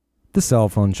The Cell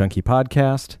Phone Junkie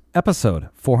Podcast, episode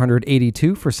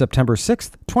 482 for September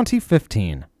 6th,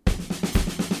 2015.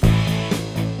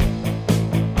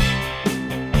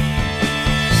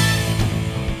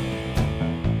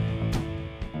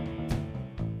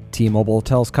 T-Mobile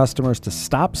tells customers to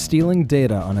stop stealing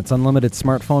data on its unlimited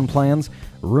smartphone plans.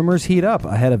 Rumors heat up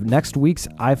ahead of next week's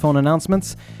iPhone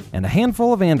announcements, and a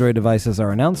handful of Android devices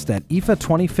are announced at IFA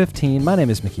 2015. My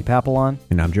name is Mickey Papillon.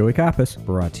 And I'm Joey Kappas.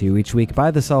 Brought to you each week by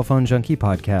the Cell Phone Junkie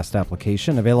podcast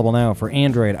application, available now for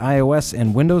Android, iOS,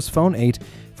 and Windows Phone 8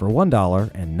 for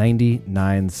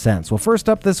 $1.99. Well, first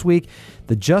up this week,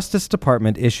 the Justice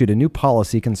Department issued a new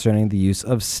policy concerning the use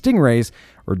of stingrays,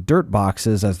 or dirt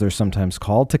boxes as they're sometimes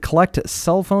called, to collect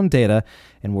cell phone data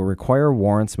and will require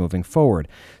warrants moving forward.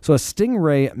 So a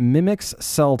stingray mimics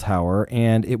cell tower,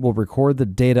 and it will record the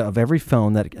data of every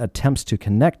phone that attempts to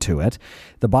connect to it.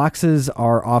 The boxes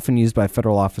are often used by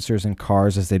federal officers in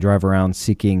cars as they drive around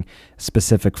seeking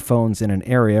specific phones in an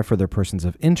area for their persons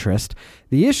of interest.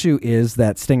 The issue is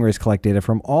that stingrays collect data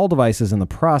from all devices in the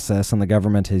process, and the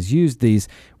government has used these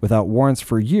without warrants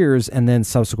for years and then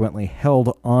subsequently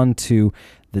held onto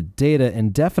the data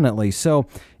indefinitely. So,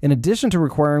 in addition to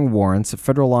requiring warrants,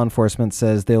 federal law enforcement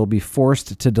says they will be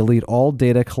forced to delete all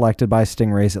data collected by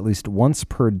stingrays at least once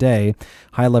per day.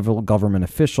 High-level government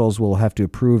officials will have to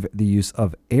approve the use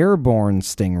of airborne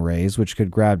stingrays, which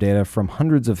could grab data from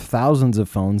hundreds of thousands of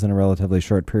phones in a relatively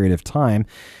short period of time.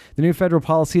 The new federal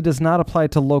policy does not apply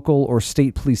to local or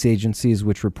state police agencies,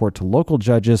 which report to local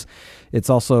judges. It's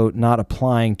also not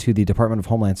applying to the Department of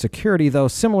Homeland Security, though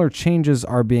similar changes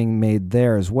are being made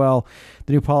there as well.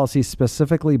 The new policy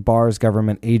specifically bars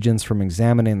government agents from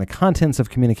examining the contents of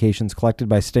communications collected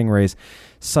by stingrays,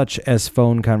 such as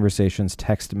phone conversations,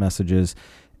 text messages,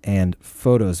 and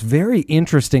photos. Very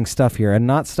interesting stuff here, and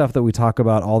not stuff that we talk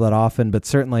about all that often, but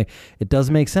certainly it does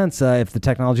make sense. If the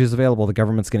technology is available, the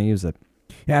government's going to use it.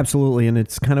 Yeah, absolutely. And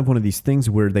it's kind of one of these things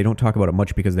where they don't talk about it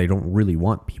much because they don't really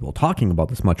want people talking about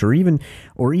this much, or even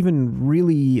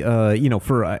really,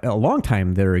 for a long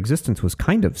time, their existence was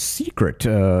kind of secret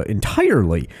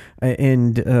entirely.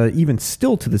 And even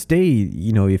still to this day,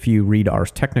 if you read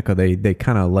Ars Technica, they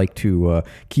kind of like to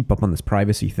keep up on this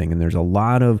privacy thing. And there's a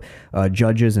lot of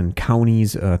judges and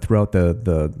counties throughout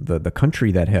the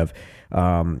country that have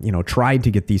tried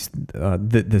to get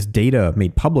this data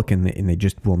made public, and they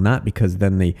just will not, because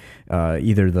then they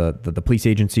either the police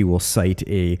agency will cite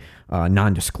a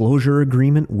non-disclosure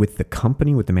agreement with the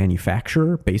company, with the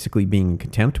manufacturer, basically being in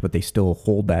contempt, but they still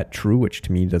hold that true, which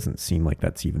to me doesn't seem like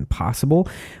that's even possible.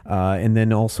 And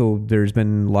then also there's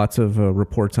been lots of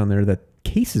reports on there that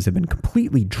cases have been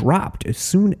completely dropped as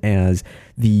soon as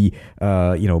the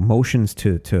motions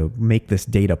to make this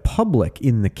data public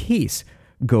in the case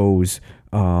goes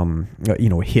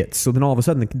hits. So then all of a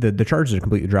sudden the charges are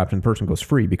completely dropped and the person goes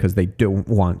free because they don't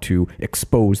want to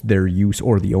expose their use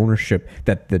or the ownership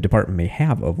that the department may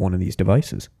have of one of these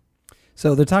devices.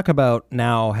 So they talk about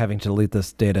now having to delete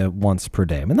this data once per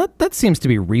day. I mean, that seems to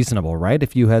be reasonable, right?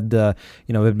 If you had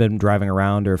been driving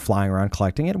around or flying around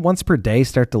collecting it once per day,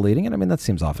 start deleting it. I mean, that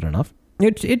seems often enough.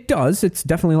 It does. It's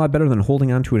definitely a lot better than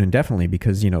holding on to it indefinitely,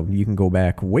 because, you can go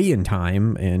back way in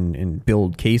time and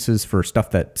build cases for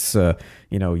stuff that's,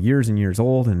 years and years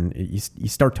old. And you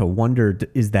start to wonder,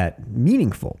 is that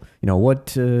meaningful?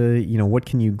 What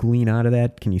can you glean out of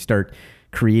that? Can you start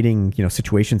creating,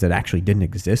 situations that actually didn't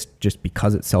exist just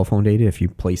because it's cell phone data? If you're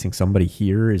placing somebody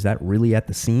here, is that really at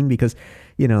the scene? Because,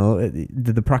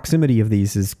 the proximity of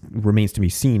these remains to be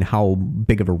seen, how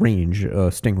big of a range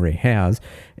Stingray has,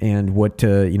 and what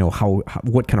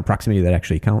kind of proximity that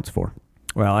actually accounts for.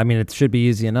 Well, I mean, it should be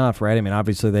easy enough, right? I mean,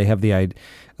 obviously they have the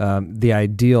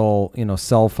ideal,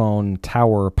 cell phone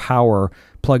tower power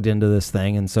plugged into this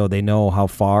thing, and so they know how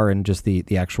far and just the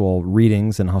actual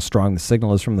readings and how strong the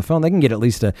signal is from the phone. They can get at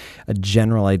least a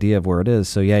general idea of where it is.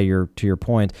 So yeah, to your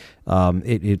point,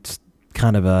 it's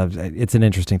kind of it's an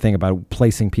interesting thing about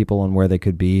placing people and where they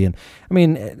could be. And I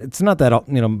mean, it's not that,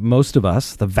 most of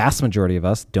us, the vast majority of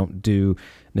us, don't do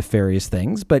nefarious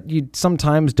things, but you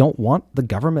sometimes don't want the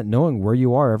government knowing where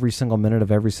you are every single minute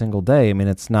of every single day. I mean,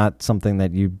 it's not something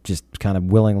that you just kind of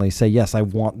willingly say, yes, I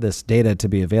want this data to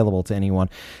be available to anyone,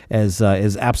 as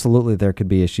absolutely there could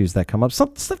be issues that come up,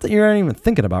 stuff that you're not even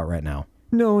thinking about right now.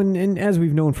 No, and as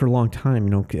we've known for a long time,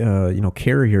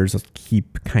 carriers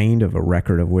keep kind of a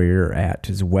record of where you're at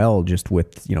as well, just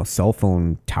with, cell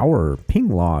phone tower ping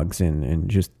logs and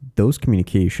just those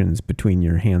communications between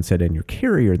your handset and your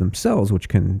carrier themselves, which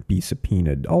can be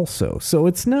subpoenaed also. So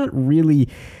it's not really,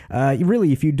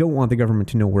 if you don't want the government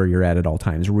to know where you're at all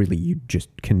times, really, you just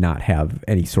cannot have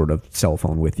any sort of cell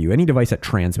phone with you. Any device that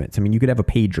transmits. I mean, you could have a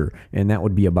pager, and that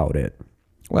would be about it.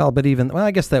 Well, but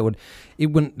I guess they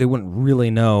wouldn't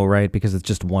really know, right? Because it's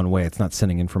just one way. It's not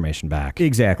sending information back.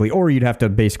 Exactly. Or you'd have to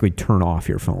basically turn off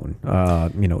your phone,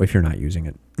 if you're not using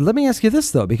it. Let me ask you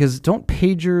this, though, because don't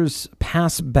pagers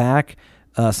pass back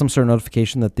some sort of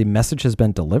notification that the message has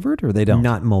been delivered, or they don't?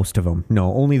 Not most of them.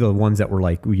 No, only the ones that were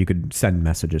like you could send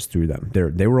messages through them.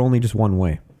 They were only just one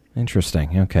way.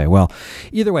 Interesting. Okay. Well,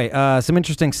 either way, some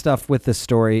interesting stuff with this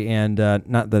story, and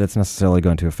not that it's necessarily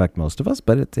going to affect most of us,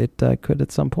 but it could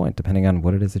at some point, depending on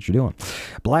what it is that you're doing.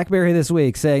 BlackBerry this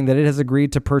week saying that it has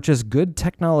agreed to purchase Good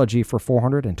Technology for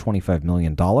 $425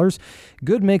 million.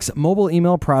 Good makes mobile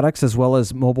email products as well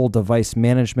as mobile device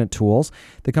management tools.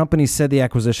 The company said the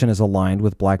acquisition is aligned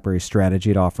with BlackBerry's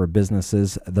strategy to offer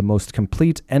businesses the most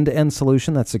complete end-to-end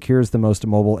solution that secures the most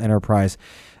mobile enterprise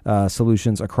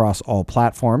solutions across all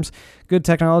platforms. Good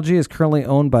Technology is currently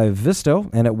owned by Visto,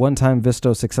 and at one time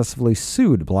Visto successfully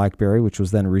sued BlackBerry, which was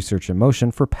then Research in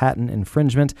Motion, for patent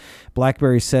infringement.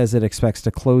 BlackBerry says it expects to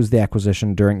close the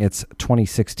acquisition during its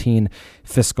 2016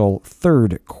 fiscal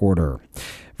third quarter.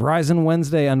 Verizon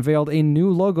Wednesday unveiled a new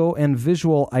logo and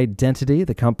visual identity,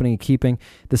 the company keeping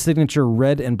the signature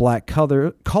red and black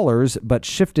colors, but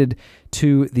shifted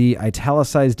to the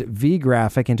italicized V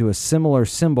graphic into a similar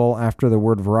symbol after the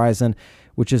word Verizon,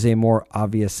 which is a more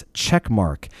obvious check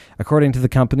mark. According to the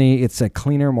company, it's a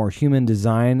cleaner, more human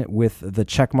design with the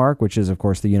check mark, which is, of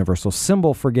course, the universal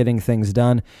symbol for getting things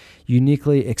done,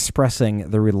 uniquely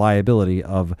expressing the reliability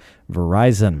of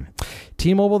Verizon.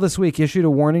 T-Mobile this week issued a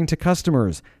warning to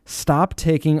customers. Stop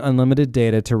taking unlimited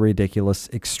data to ridiculous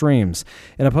extremes.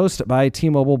 In a post by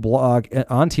T-Mobile's blog,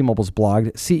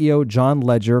 CEO John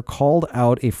Ledger called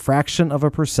out a fraction of a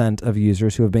percent of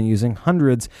users who have been using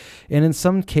hundreds and in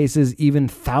some cases even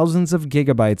thousands of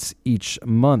gigabytes each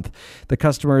month. The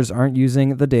customers aren't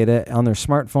using the data on their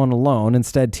smartphone alone.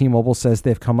 Instead, T-Mobile says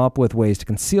they've come up with ways to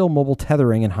conceal mobile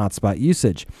tethering and hotspot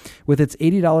usage. With its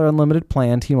 $80 unlimited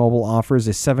plan, T-Mobile offers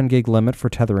a 7 gig limit for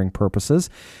tethering purposes.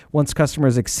 Once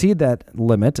customers exceed that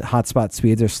limit, hotspot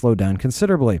speeds are slowed down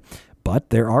considerably.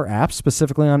 But there are apps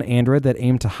specifically on Android that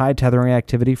aim to hide tethering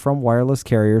activity from wireless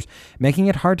carriers, making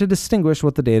it hard to distinguish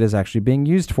what the data is actually being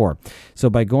used for. So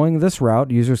by going this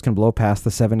route, users can blow past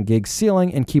the 7 gig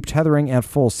ceiling and keep tethering at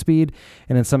full speed.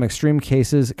 And in some extreme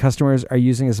cases, customers are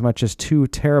using as much as 2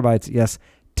 terabytes, yes,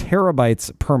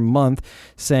 terabytes per month,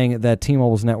 saying that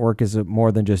T-Mobile's network is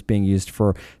more than just being used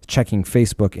for checking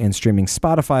Facebook and streaming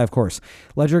Spotify, of course.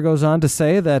 Ledger goes on to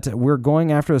say that we're going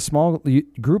after a small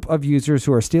group of users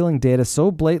who are stealing data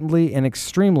so blatantly and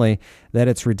extremely that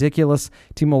it's ridiculous.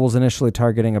 T-Mobile's initially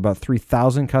targeting about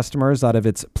 3,000 customers out of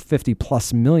its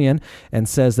 50-plus million and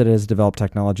says that it has developed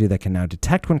technology that can now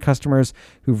detect when customers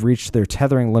who've reached their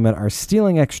tethering limit are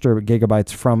stealing extra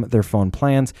gigabytes from their phone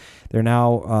plans. They'll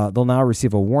now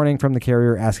receive a warning from the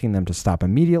carrier asking them to stop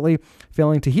immediately.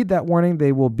 Failing to heed that warning,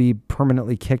 they will be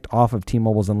permanently kicked off of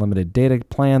T-Mobile's unlimited data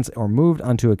plans or moved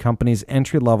onto a company's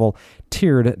entry-level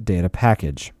tiered data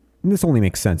package. And this only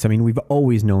makes sense. I mean, we've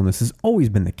always known this has always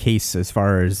been the case as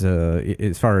far as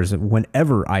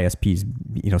whenever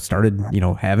ISPs started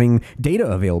having data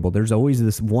available. There's always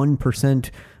this 1%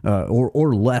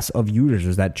 or less of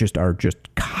users that are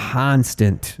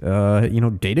constant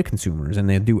data consumers, and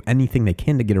they do anything they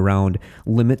can to get around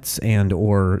limits and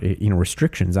or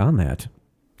restrictions on that.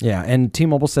 Yeah, and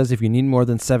T-Mobile says if you need more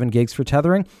than 7 gigs for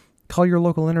tethering, call your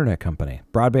local internet company.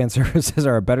 Broadband services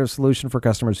are a better solution for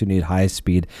customers who need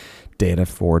high-speed data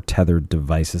for tethered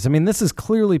devices. I mean, this is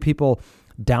clearly people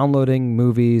downloading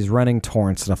movies, running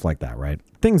torrents, stuff like that, right?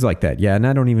 Things like that, yeah. And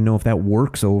I don't even know if that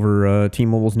works over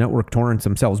T-Mobile's network torrents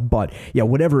themselves. But, yeah,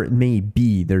 whatever it may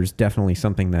be, there's definitely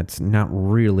something that's not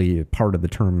really part of the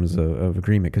terms of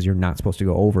agreement because you're not supposed to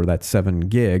go over that 7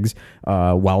 gigs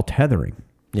while tethering.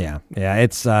 Yeah,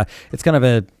 it's kind of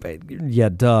a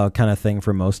kind of thing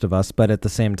for most of us, but at the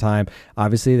same time,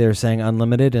 obviously they're saying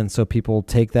unlimited, and so people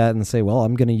take that and say, well,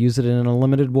 I'm going to use it in an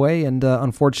unlimited way, and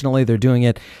unfortunately they're doing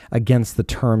it against the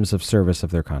terms of service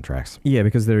of their contracts. Yeah,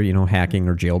 because they're hacking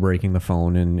or jailbreaking the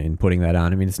phone and putting that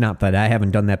on. I mean, it's not that I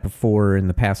haven't done that before in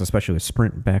the past, especially with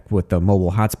Sprint back with the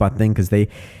mobile hotspot thing, because they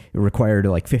required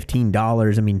like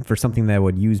 $15. I mean, for something that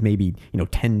would use maybe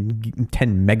 10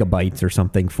 megabytes or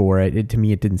something for it. To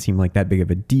me, it didn't seem like that big of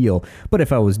a deal. But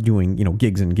if I was doing,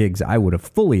 gigs and gigs, I would have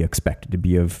fully expected to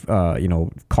be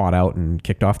caught out and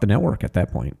kicked off the network at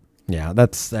that point. Yeah,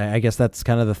 I guess that's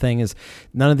kind of the thing is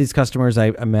none of these customers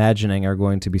I'm imagining are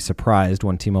going to be surprised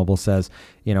when T-Mobile says,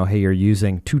 hey, you're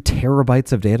using 2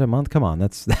 terabytes of data a month. Come on,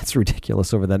 that's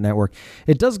ridiculous over that network.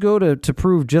 It does go to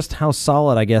prove just how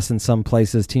solid, I guess, in some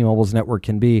places T-Mobile's network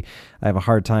can be. I have a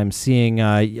hard time seeing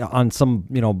on some,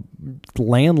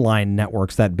 landline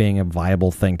networks that being a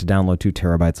viable thing to download 2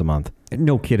 terabytes a month.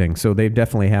 No kidding. So they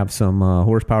definitely have some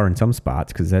horsepower in some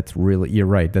spots because that's really, you're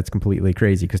right. That's completely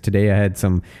crazy. Because today I had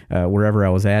some, wherever I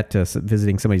was at,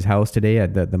 visiting somebody's house today,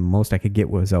 the most I could get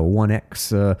was a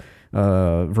 1X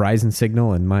Verizon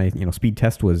signal, and my speed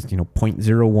test was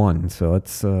 0.01. So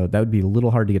it's that would be a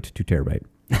little hard to get to 2 terabyte.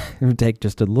 It would take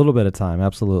just a little bit of time,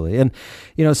 absolutely. And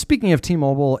speaking of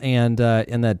T-Mobile and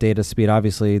that data speed,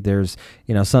 obviously there's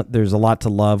there's a lot to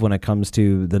love when it comes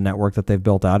to the network that they've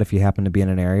built out. If you happen to be in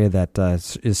an area that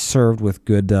is served with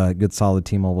good solid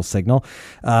T-Mobile signal,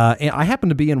 and I happen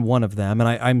to be in one of them, and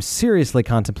I'm seriously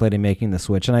contemplating making the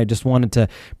switch. And I just wanted to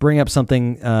bring up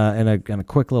something in a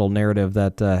quick little narrative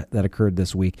that occurred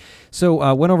this week.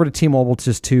 So went over to T-Mobile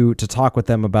just to talk with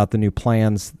them about the new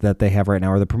plans that they have right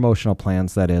now, or the promotional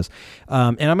plans that is.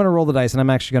 And I'm going to roll the dice, and I'm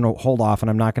actually going to hold off, and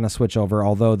I'm not going to switch over,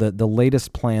 although the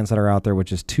latest plans that are out there,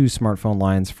 which is 2 smartphone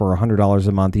lines for $100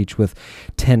 a month, each with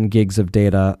 10 gigs of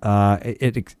data,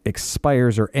 it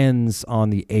expires or ends on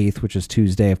the 8th, which is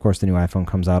Tuesday. Of course, the new iPhone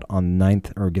comes out on the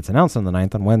 9th, or gets announced on the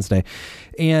 9th, on Wednesday.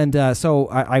 And so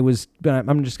I'm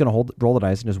just going to roll the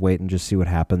dice and just wait and just see what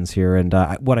happens here. And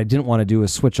what I didn't want to do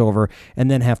is switch over and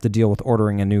then have to deal with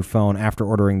ordering a new phone after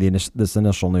ordering this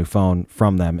initial new phone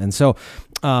from them. And so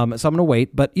I'm going to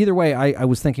wait. But either way, I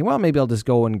was thinking, well, maybe I'll just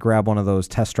go and grab one of those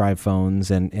test drive phones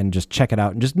and just check it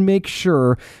out and just make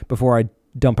sure before I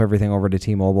dump everything over to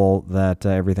T-Mobile that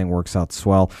everything works out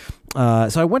swell.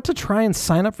 So I went to try and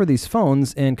sign up for these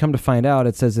phones, and come to find out,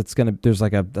 it says there's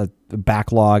like a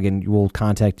backlog, and we'll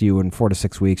contact you in 4 to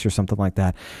 6 weeks or something like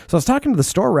that. So I was talking to the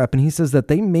store rep, and he says that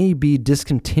they may be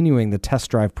discontinuing the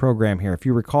test drive program here. If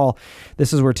you recall,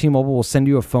 this is where T-Mobile will send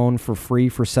you a phone for free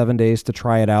for 7 days to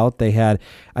try it out. They had,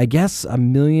 I guess,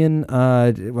 1 million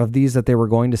of these that they were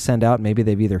going to send out. Maybe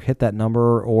they've either hit that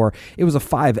number, or it was a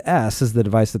 5S is the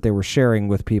device that they were sharing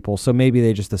with people. So maybe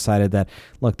they just decided that,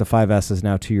 look, the 5S is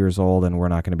now 2 years old, and we're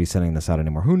not going to be sending this out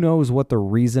anymore. Who knows what the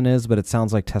reason is, but it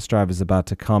sounds like test drive is about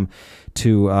to come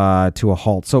to a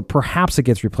halt. So perhaps it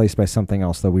gets replaced by something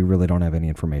else, though we really don't have any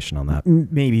information on that.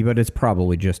 Maybe, but it's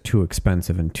probably just too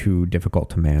expensive and too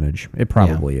difficult to manage. It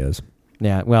probably is.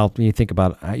 Yeah, well, you think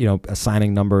about,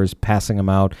 assigning numbers, passing them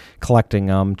out, collecting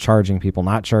them, charging people,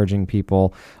 not charging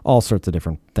people, all sorts of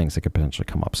different things that could potentially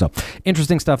come up. So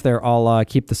interesting stuff there. I'll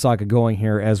keep the saga going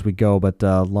here as we go, but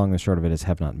long and short of it is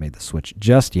have not made the switch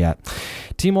just yet.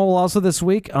 T-Mobile also this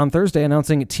week on Thursday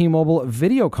announcing T-Mobile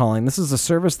Video Calling. This is a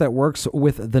service that works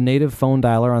with the native phone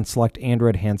dialer on select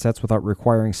Android handsets without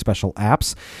requiring special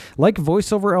apps. Like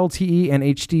Voice over LTE and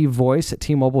HD Voice,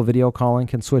 T-Mobile Video Calling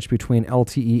can switch between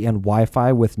LTE and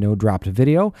Wi-Fi with no dropped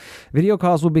video. Video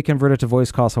calls will be converted to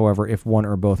voice calls, however, if one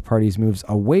or both parties moves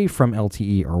away from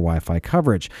LTE or Wi-Fi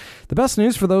coverage. The best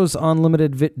news for those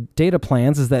unlimited data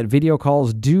plans is that video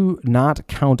calls do not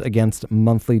count against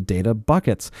monthly data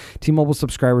buckets. T-Mobile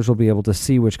subscribers will be able to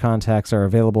see which contacts are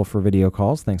available for video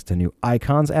calls thanks to new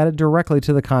icons added directly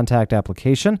to the contact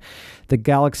application. The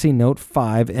Galaxy Note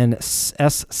 5 and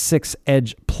S6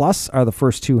 Edge Plus are the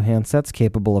first 2 handsets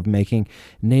capable of making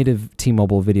native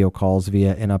T-Mobile video calls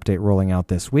via an update rolling out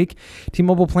this week.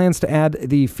 T-Mobile plans to add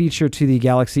the feature to the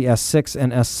Galaxy S6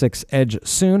 and S6 Edge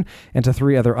soon, and to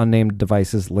 3 other unnamed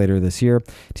devices later this year.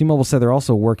 T-Mobile said they're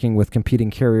also working with competing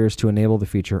carriers to enable the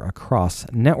feature across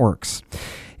networks.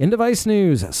 In device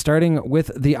news, starting with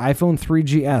the iPhone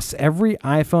 3GS, every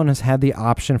iPhone has had the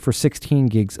option for 16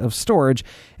 gigs of storage,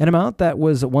 an amount that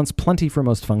was once plenty for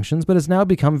most functions, but has now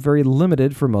become very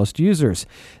limited for most users.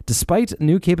 Despite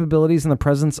new capabilities in the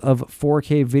presence of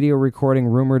 4K video recording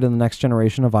rumored in the next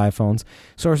generation of iPhones,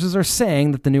 sources are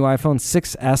saying that the new iPhone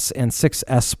 6S and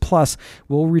 6S Plus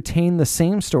will retain the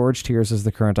same storage tiers as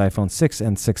the current iPhone 6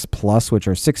 and 6 Plus, which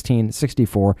are 16,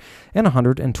 64, and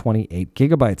 128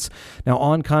 gigabytes. Now,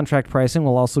 on contract pricing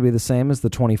will also be the same as the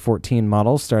 2014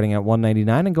 models, starting at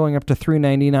 $199 and going up to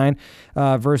 $399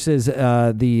 versus the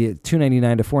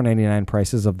 $299 to $499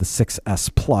 prices of the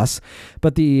 6S Plus.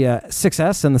 But the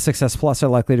 6S and the 6S Plus are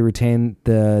likely to retain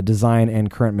the design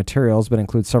and current materials, but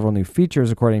include several new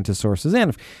features according to sources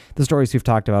and the stories we've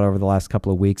talked about over the last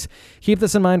couple of weeks. Keep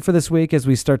this in mind for this week as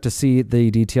we start to see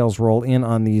the details roll in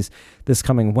on these this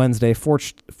coming Wednesday.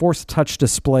 Force touch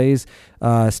displays,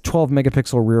 12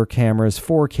 megapixel rear cameras,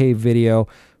 4K video,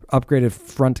 upgraded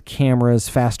front cameras,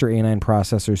 faster A9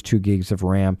 processors, 2 gigs of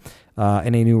RAM,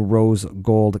 and a new rose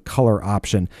gold color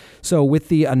option. So with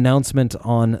the announcement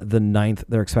on the 9th,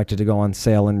 they're expected to go on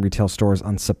sale in retail stores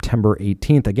on September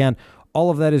 18th. Again, all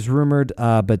of that is rumored,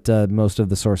 but most of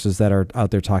the sources that are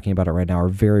out there talking about it right now are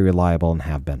very reliable and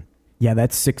have been. Yeah,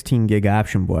 that 16 gig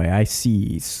option, boy. I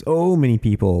see so many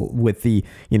people with the,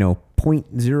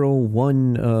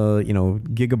 0.01,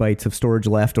 gigabytes of storage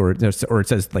left, or it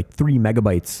says like 3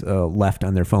 megabytes left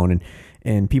on their phone.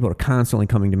 And people are constantly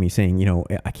coming to me saying,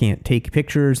 I can't take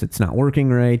pictures. It's not working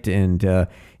right. And,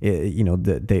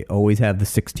 they always have the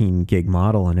 16 gig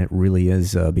model, and it really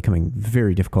is becoming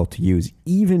very difficult to use.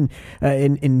 Even,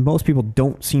 and most people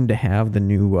don't seem to have the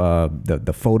new,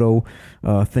 the photo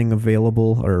thing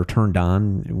available or turned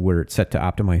on where it's set to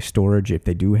optimize storage if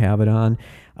they do have it on.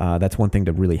 That's one thing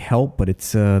to really help, but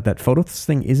it's that photos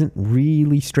thing isn't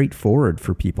really straightforward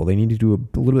for people. They need to do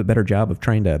a little bit better job of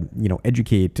trying to,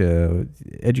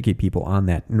 educate people on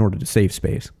that in order to save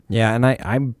space. Yeah, and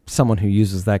I'm someone who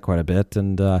uses that quite a bit,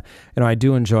 and I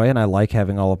do enjoy it, and I like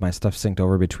having all of my stuff synced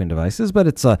over between devices, but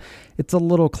it's a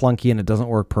little clunky, and it doesn't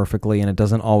work perfectly, and it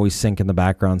doesn't always sync in the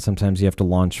background. Sometimes you have to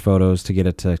launch photos to get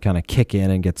it to kind of kick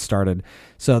in and get started.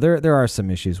 So there are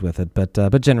some issues with it,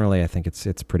 but generally I think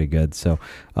it's pretty good. So,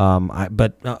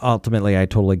 but ultimately I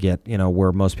totally get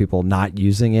where most people not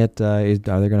using it are they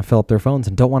going to fill up their phones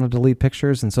and don't want to delete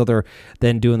pictures, and so they're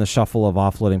then doing the shuffle of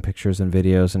offloading pictures and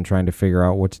videos and trying to figure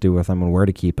out what to do with them and where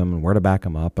to keep them and where to back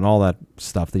them up and all that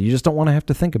stuff that you just don't want to have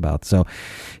to think about. So,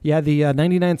 yeah, the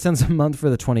 99 cents a month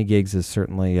for the 20 gigs is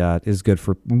certainly is good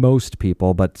for most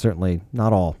people, but certainly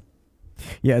not all.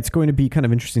 Yeah, it's going to be kind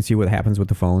of interesting to see what happens with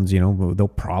the phones. They'll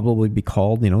probably be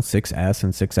called, 6S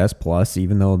and 6S Plus,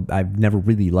 even though I've never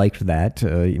really liked that.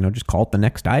 Just call it the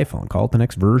next iPhone, call it the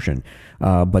next version.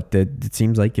 But it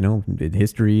seems like,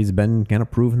 history has been kind of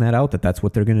proving that out, that's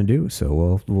what they're going to do.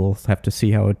 So we'll have to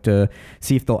see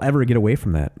see if they'll ever get away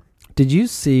from that. Did you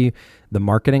see the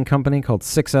marketing company called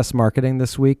 6S Marketing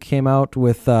this week came out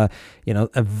with, a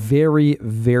very,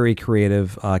 very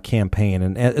creative campaign.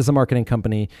 And as a marketing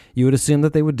company, you would assume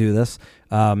that they would do this.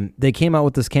 They came out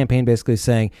with this campaign basically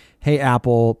saying, hey,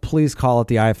 Apple, please call it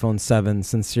the iPhone 7.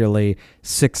 Sincerely,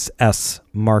 6S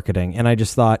Marketing. And I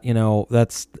just thought,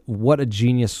 that's what a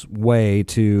genius way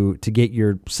to get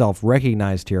yourself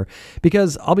recognized here.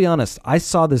 Because I'll be honest, I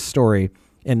saw this story,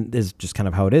 and is just kind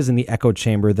of how it is in the echo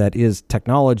chamber that is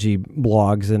technology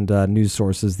blogs and news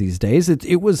sources these days.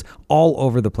 It was all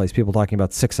over the place. People talking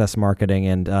about 6S Marketing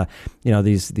and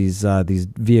these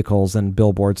vehicles and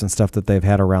billboards and stuff that they've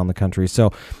had around the country.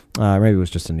 So maybe it was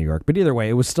just in New York, but either way,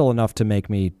 it was still enough to make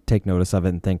me take notice of it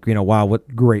and think, wow,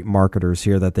 what great marketers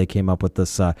here that they came up with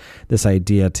this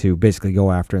idea to basically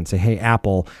go after and say, hey,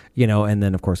 Apple, and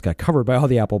then of course got covered by all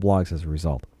the Apple blogs as a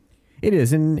result. It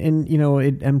is, and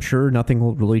I'm sure nothing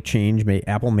will really change.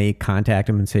 Apple may contact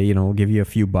them and say, we'll give you a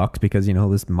few bucks because,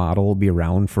 this model will be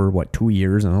around for, 2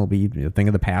 years, and it'll be a thing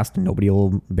of the past, and nobody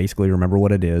will basically remember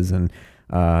what it is, and,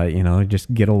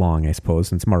 just get along, I suppose,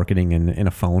 since marketing and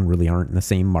a phone really aren't in the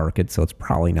same market, so it's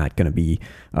probably not going to be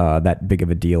that big of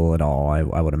a deal at all,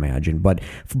 I would imagine. But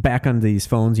back on these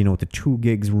phones, with the 2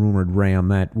 gigs rumored RAM,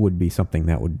 that would be something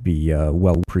that would be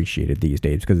well appreciated these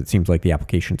days, because it seems like the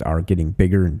applications are getting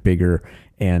bigger and bigger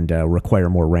and require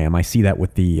more RAM. I see that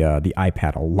with the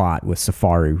iPad a lot with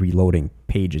Safari reloading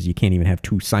pages. You can't even have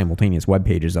 2 simultaneous web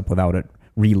pages up without it.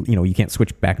 You can't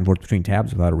switch back and forth between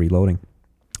tabs without it reloading.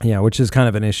 Yeah, which is kind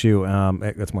of an issue.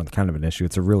 It's more than kind of an issue.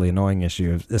 It's a really annoying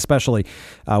issue, especially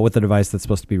with a device that's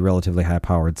supposed to be relatively high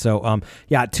powered. So,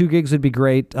 2 gigs would be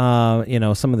great. Some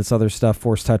of this other stuff,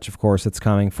 Force Touch, of course, it's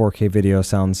coming. 4K video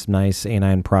sounds nice.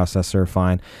 A9 processor,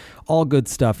 fine. All good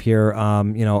stuff here.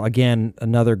 Again,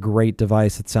 another great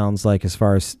device, it sounds like, as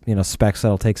far as, specs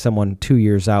that'll take someone 2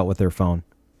 years out with their phone.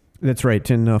 That's right.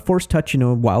 And Force Touch,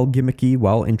 while gimmicky,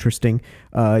 while interesting,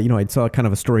 I saw kind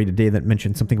of a story today that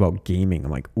mentioned something about gaming. I'm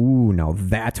like, ooh, now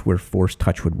that's where Force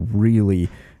Touch would really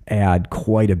add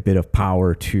quite a bit of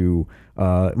power to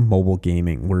mobile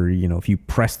gaming, where, if you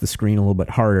press the screen a little bit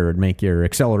harder, it'd make your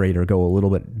accelerator go a little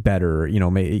bit better,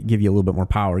 may give you a little bit more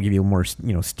power, give you more,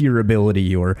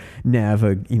 steerability or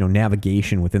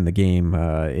navigation within the game.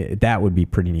 That would be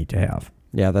pretty neat to have.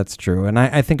 Yeah, that's true. And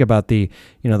I think about the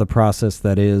process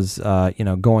that is,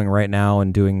 going right now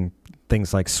and doing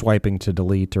things like swiping to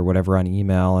delete or whatever on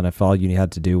email. And if all you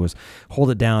had to do was hold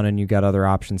it down and you got other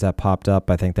options that popped up,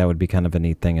 I think that would be kind of a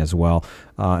neat thing as well.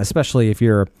 Especially if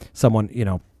you're someone,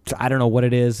 I don't know what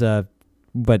it is,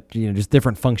 but just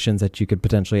different functions that you could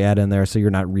potentially add in there so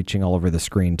you're not reaching all over the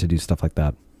screen to do stuff like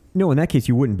that. No, in that case,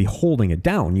 you wouldn't be holding it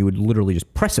down. You would literally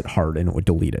just press it hard and it would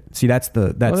delete it. See, that's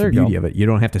the beauty of it. You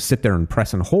don't have to sit there and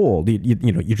press and hold. You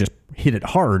just hit it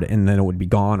hard and then it would be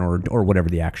gone or whatever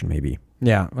the action may be.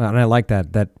 Yeah, and I like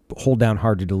that hold down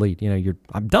hard to delete.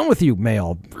 I'm done with you,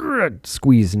 mail.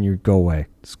 Squeeze and you go away.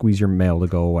 Squeeze your mail to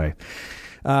go away.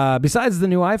 Besides the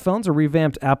new iPhones, a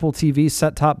revamped Apple TV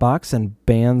set-top box and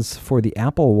bands for the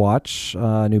Apple Watch,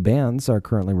 new bands are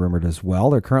currently rumored as well.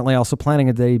 They're currently also planning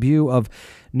a debut of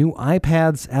new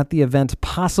iPads at the event,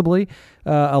 possibly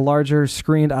a larger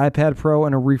screened iPad Pro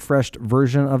and a refreshed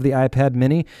version of the iPad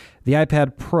Mini. The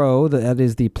iPad Pro, that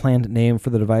is the planned name for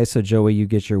the device, so Joey, you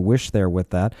get your wish there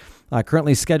with that.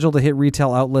 Currently scheduled to hit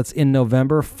retail outlets in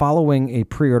November, following a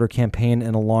pre-order campaign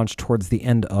and a launch towards the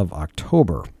end of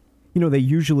October. They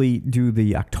usually do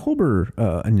the October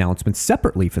announcements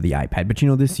separately for the iPad. But,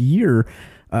 this year,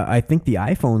 I think the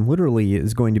iPhone literally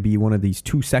is going to be one of these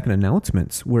 2-second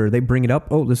announcements where they bring it up.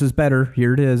 Oh, this is better.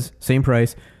 Here it is. Same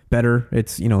price. Better.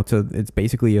 It's, it's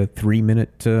basically a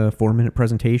 3-minute, 4-minute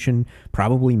presentation.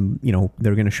 Probably,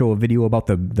 they're going to show a video about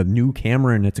the new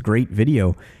camera and it's a great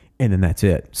video. And then that's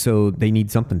it. So they need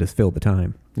something to fill the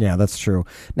time. Yeah, that's true.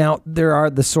 Now, there are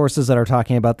the sources that are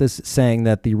talking about this saying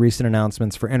that the recent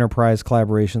announcements for enterprise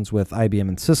collaborations with IBM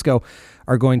and Cisco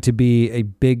are going to be a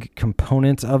big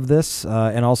component of this.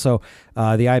 And also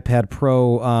the iPad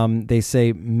Pro, they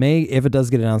say may, if it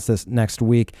does get announced this next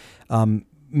week,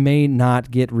 may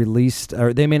not get released,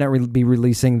 or they may not be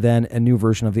releasing then a new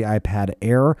version of the iPad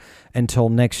Air until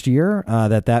next year.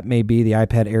 That may be the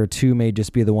iPad Air 2 may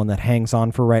just be the one that hangs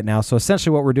on for right now. So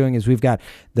essentially what we're doing is we've got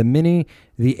the Mini,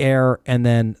 the Air, and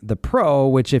then the Pro,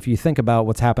 which if you think about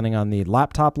what's happening on the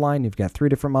laptop line, you've got 3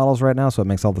 different models right now, so it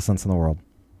makes all the sense in the world.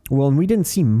 Well, and we didn't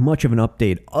see much of an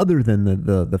update other than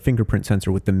the fingerprint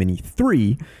sensor with the Mini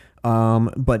 3,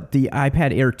 but the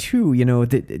iPad Air 2,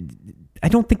 I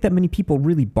don't think that many people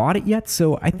really bought it yet,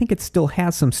 so I think it still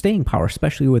has some staying power,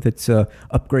 especially with its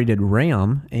upgraded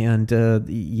RAM and,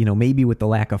 maybe with the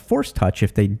lack of Force Touch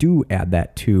if they do add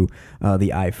that to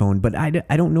the iPhone. But I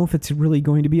don't know if it's really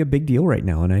going to be a big deal right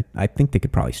now, and I think they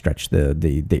could probably stretch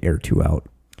the Air 2 out.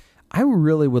 I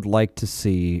really would like to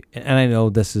see, and I know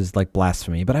this is like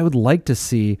blasphemy, but I would like to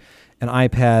see an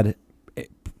iPad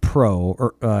Pro,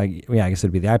 or I guess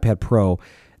it'd be the iPad Pro,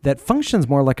 that functions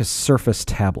more like a Surface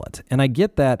tablet. And I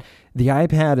get that the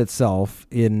iPad itself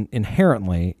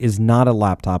inherently is not a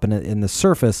laptop, and the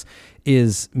Surface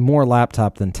is more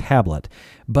laptop than tablet.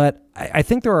 But I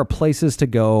think there are places to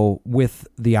go with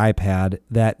the iPad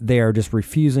that they are just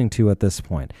refusing to at this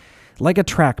point. Like a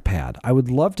trackpad. I would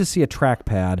love to see a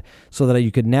trackpad so that you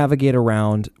could navigate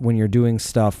around when you're doing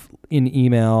stuff in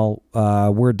email,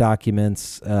 Word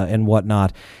documents, and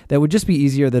whatnot. That would just be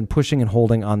easier than pushing and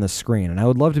holding on the screen. And I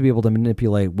would love to be able to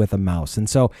manipulate with a mouse. And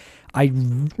so I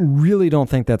really don't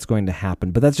think that's going to happen.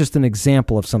 But that's just an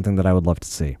example of something that I would love to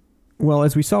see. Well,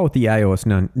 as we saw with the iOS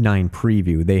 9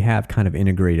 preview, they have kind of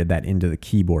integrated that into the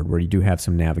keyboard where you do have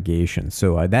some navigation.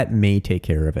 So that may take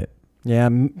care of it. Yeah,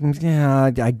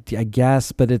 I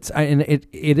guess, but it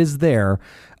is there,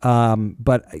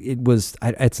 but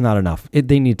it's not enough.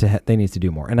 They need to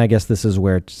do more, and I guess this is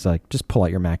where it's like just pull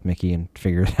out your Mac Mickey and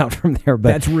figure it out from there. But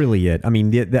that's really it. I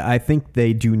mean, I think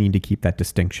they do need to keep that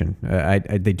distinction.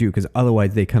 They do, because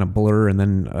otherwise they kind of blur, and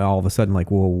then all of a sudden, like,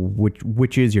 well,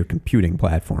 which is your computing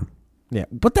platform? Yeah,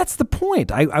 but that's the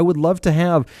point. I would love to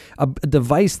have a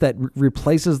device that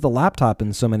replaces the laptop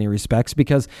in so many respects,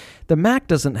 because the Mac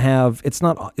doesn't have, it's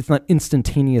not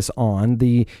instantaneous on.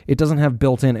 It doesn't have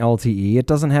built-in LTE. It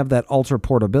doesn't have that ultra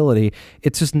portability.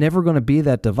 It's just never going to be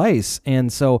that device.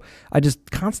 And so I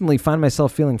just constantly find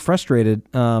myself feeling frustrated,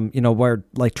 where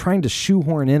like trying to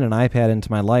shoehorn in an iPad into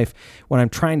my life when I'm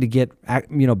trying to get,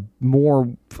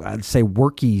 more, I'd say,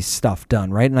 worky stuff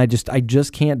done, right? And I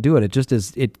just can't do it. It just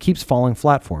is. It keeps falling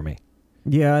flat for me.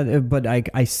 Yeah, but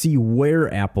I see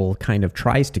where Apple kind of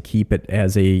tries to keep it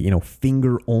as a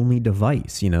finger-only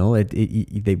device.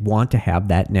 They want to have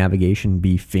that navigation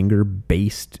be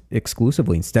finger-based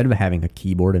exclusively instead of having a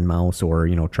keyboard and mouse or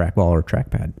trackball or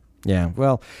trackpad. Yeah,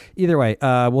 well, either way,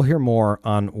 we'll hear more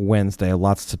on Wednesday.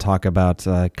 Lots to talk about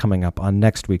coming up on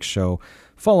next week's show,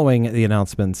 following the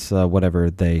announcements,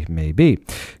 whatever they may be.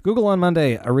 Google on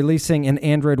Monday are releasing an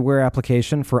Android Wear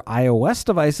application for iOS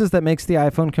devices that makes the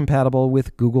iPhone compatible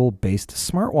with Google-based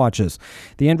smartwatches.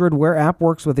 The Android Wear app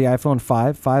works with the iPhone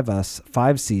 5, 5S,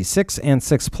 5C, 6, and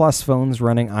 6 Plus phones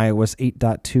running iOS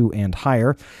 8.2 and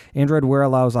higher. Android Wear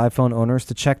allows iPhone owners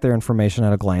to check their information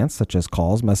at a glance, such as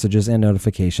calls, messages, and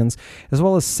notifications, as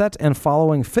well as set and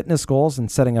following fitness goals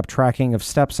and setting up tracking of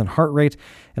steps and heart rate,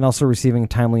 and also receiving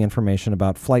timely information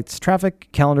about flights, traffic,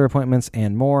 calendar appointments,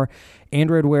 and more.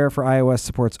 Android Wear for iOS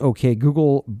supports OK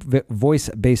Google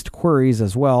voice-based queries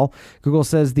as well. Google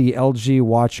says the LG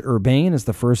Watch Urbane is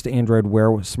the first Android Wear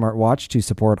smartwatch to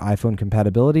support iPhone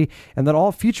compatibility, and that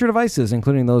all future devices,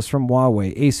 including those from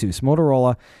Huawei, Asus,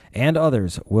 Motorola, and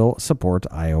others, will support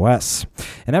iOS.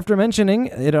 And after mentioning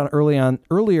it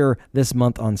earlier this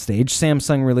month on stage,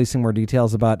 Samsung releasing more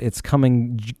details about its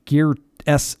coming Gear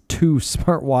S2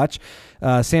 smartwatch.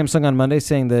 Samsung on Monday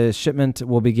saying the shipment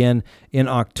will begin in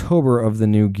October of the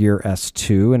new Gear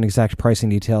S2, and exact pricing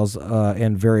details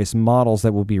and various models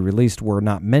that will be released were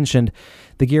not mentioned.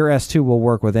 The Gear S2 will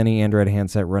work with any Android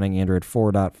handset running Android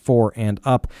 4.4 and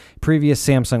up. Previous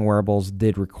Samsung wearables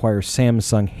did require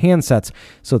Samsung handsets,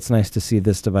 so it's nice to see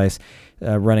this device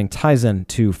running Tizen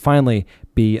to finally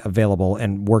be available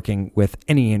and working with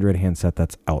any Android handset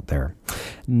that's out there.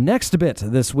 Next bit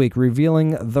this week,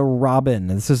 revealing the Robin.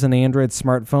 This is an Android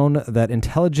smartphone that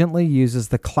intelligently uses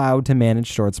the cloud to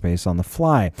manage stored space on the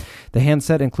fly. The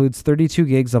handset includes 32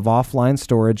 gigs of offline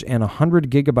storage and 100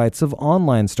 gigabytes of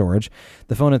online storage.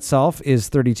 The phone itself is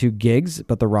 32 gigs,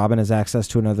 but the Robin has access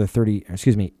to another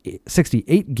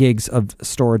 68 gigs of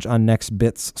storage on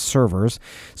Nextbit's servers.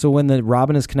 So when the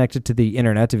Robin is connected to the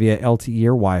internet via LTE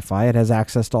or Wi-Fi, it has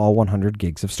access to all 100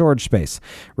 gigs of storage space.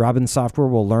 Robin software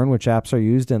will learn which apps are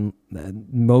used and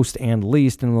most and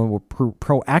least, and will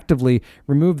proactively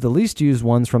remove the least used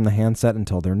ones from the handset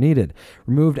until they're needed.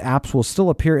 Removed apps will still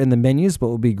appear in the menus, but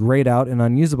will be grayed out and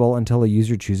unusable until a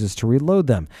user chooses to reload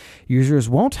them. Users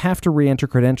won't have to re-enter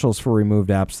credentials for removed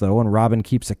apps, though, and Robin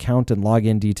keeps account and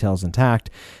login details intact.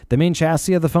 The main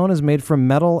chassis of the phone is made from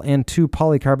metal and 2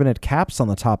 polycarbonate caps on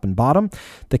the top and bottom.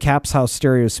 The caps house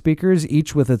stereo speakers,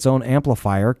 each with its own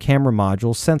amplifier, camera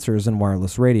modules, sensors, and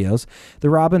wireless radios. The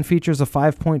Robin features a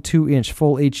 5.2-inch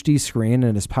Full HD screen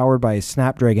and is powered by a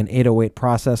Snapdragon 808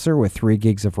 processor with 3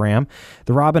 gigs of RAM.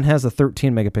 The Robin has a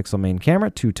 13-megapixel main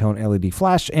camera, 2-tone LED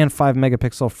flash, and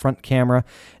 5-megapixel front camera.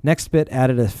 Nextbit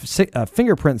added a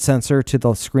fingerprint sensor to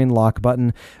the screen lock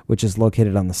button, which is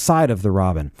located on the side of the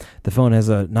Robin. The phone has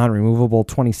a non-removable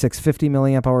 2650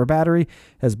 mAh battery,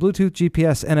 has Bluetooth,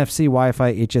 GPS, NFC,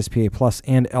 Wi-Fi, HSPA Plus,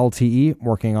 and LTE,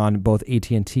 working on both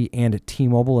AT&T and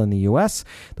T-Mobile in the U.S.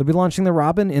 They'll be launching the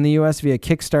Robin in the U.S. via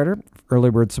Kickstarter. Early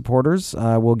bird supporters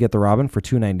will get the Robin for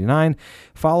 $299.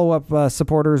 Follow-up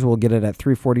supporters will get it at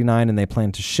 $349, and they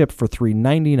plan to ship for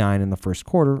 $399 in the first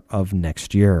quarter of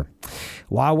next year.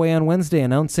 Huawei on Wednesday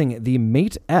announcing the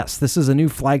Mate S. This is a new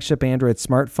flagship Android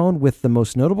smartphone with the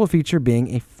most notable feature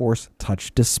being a Force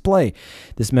Touch display.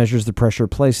 This measures the pressure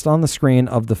placed on the screen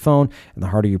of the phone, and the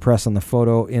harder you press on the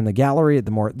photo in the gallery,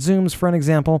 the more it zooms, for an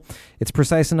example. It's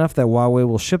precise enough that Huawei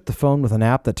will ship the phone with an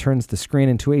app that turns the screen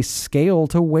into a scale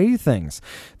to weigh things.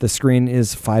 The screen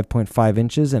is 5.5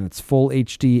 inches and it's full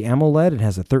HD AMOLED. It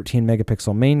has a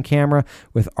 13-megapixel main camera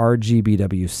with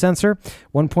RGBW sensor,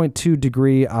 1.2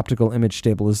 degree optical image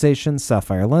stabilization,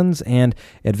 sapphire lens, and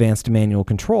advanced manual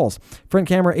controls. Front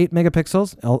camera 8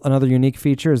 megapixels. Another unique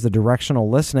feature is the directional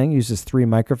listening. Uses 3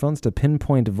 microphones to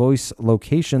pinpoint voice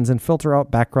locations and filter out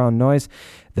background noise.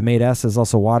 The Mate S is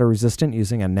also water resistant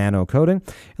using a nano coating.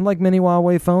 And like many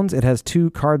Huawei phones, it has 2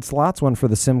 card slots, one for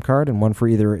the SIM card and one for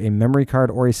either a memory card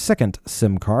or a second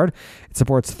SIM card. It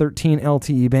supports 13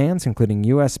 LTE bands, including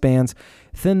US bands,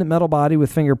 thin metal body with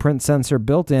fingerprint sensor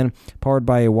built in, powered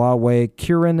by a Huawei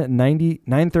Kirin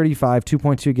 935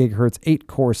 2.2 gigahertz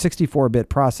 8-core 64-bit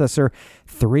processor,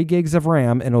 3 gigs of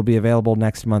RAM, and will be available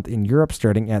next month in Europe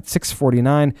starting at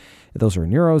 $649. Those are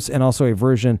in euros, and also a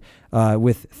version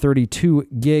with 32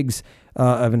 gigs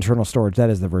of internal storage. That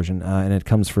is the version, and it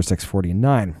comes for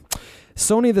 $649.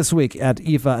 Sony this week at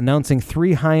IFA announcing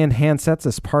 3 high-end handsets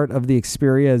as part of the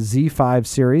Xperia Z5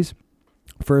 series.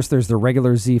 First, there's the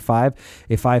regular Z5,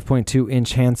 a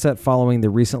 5.2-inch handset following the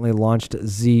recently launched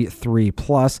Z3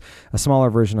 Plus, a smaller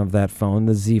version of that phone,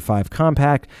 the Z5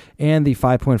 Compact, and the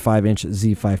 5.5-inch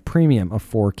Z5 Premium, a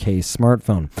 4K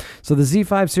smartphone. So the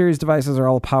Z5 series devices are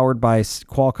all powered by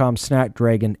Qualcomm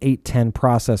Snapdragon 810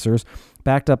 processors,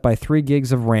 backed up by 3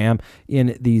 gigs of RAM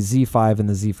in the Z5 and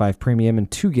the Z5 Premium and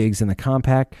 2 gigs in the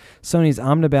Compact. Sony's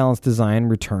Omnibalance design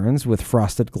returns with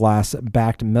frosted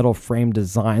glass-backed metal frame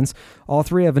designs. All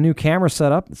three have a new camera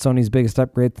setup, Sony's biggest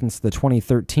upgrade since the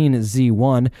 2013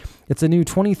 Z1. It's a new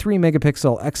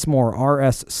 23-megapixel Exmor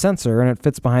RS sensor, and it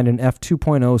fits behind an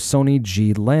f2.0 Sony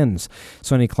G lens.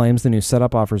 Sony claims the new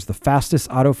setup offers the fastest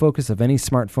autofocus of any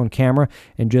smartphone camera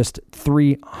in just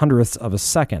 0.03 of a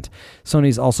second.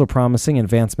 Sony's also promising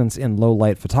advancements in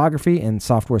low-light photography and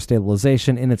software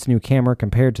stabilization in its new camera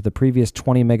compared to the previous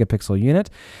 20-megapixel unit.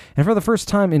 And for the first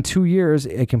time in 2 years,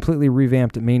 a completely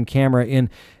revamped main camera in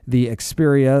the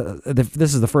Xperia.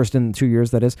 This is the first in 2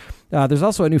 years, that is. There's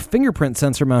also a new fingerprint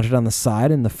sensor mounted on the side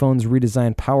and the phone's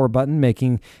redesigned power button,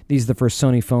 making these the first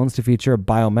Sony phones to feature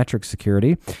biometric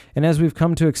security. And as we've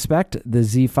come to expect, the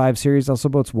Z5 series also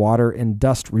boasts water and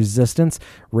dust resistance,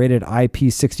 rated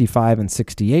IP65 and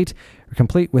 68,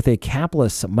 complete with a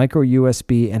capless micro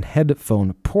USB and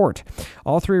headphone port.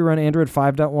 All three run Android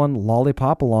 5.1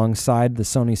 Lollipop alongside the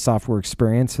Sony software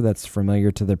experience, so that's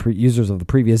familiar to the users of the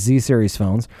previous Z series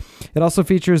phones. It also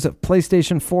features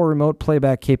PlayStation 4 remote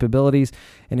playback capabilities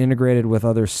and integrated with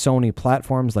other Sony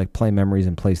platforms like Play Memories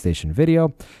and PlayStation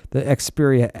Video. The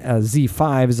Xperia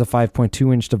Z5 is a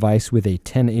 5.2-inch device with a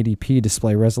 1080p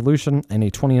display resolution and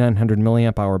a 2900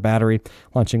 milliamp hour battery,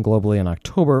 launching globally in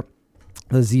October.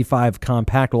 The Z5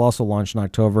 Compact will also launch in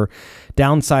October.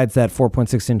 Downsides that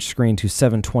 4.6-inch screen to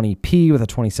 720p with a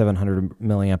 2700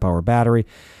 milliamp hour battery.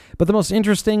 But the most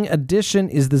interesting addition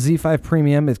is the Z5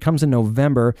 Premium. It comes in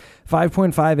November.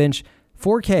 5.5-inch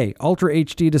 4K Ultra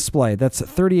HD display. That's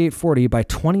 3840 by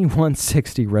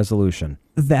 2160 resolution.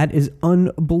 That is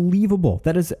unbelievable.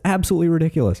 That is absolutely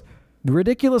ridiculous.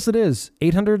 Ridiculous it is.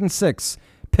 806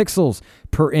 pixels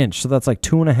per inch. So that's like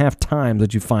 2.5 times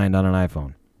that you find on an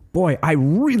iPhone. Boy, I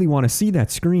really want to see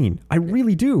that screen. I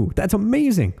really do. That's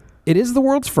amazing. It is the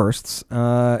world's first,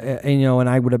 and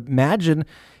I would imagine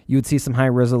you would see some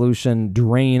high-resolution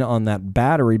drain on that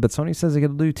battery, but Sony says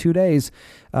it'll do 2 days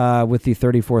with the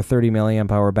 3430 milliamp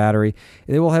hour battery.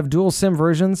 They will have dual SIM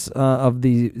versions of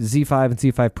the Z5 and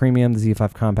Z5 Premium. The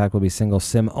Z5 Compact will be single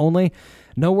SIM only.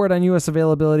 No word on U.S.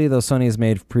 availability, though Sony has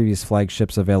made previous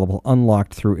flagships available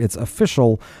unlocked through its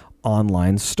official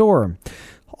online store.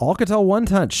 Alcatel One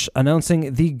Touch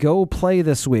announcing the Go Play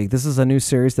this week. This is a new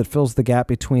series that fills the gap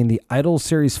between the Idol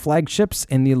series flagships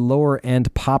and the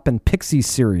lower-end Pop and Pixie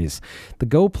series. The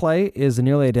Go Play is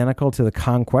nearly identical to the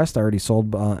Conquest, already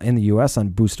sold in the U.S. on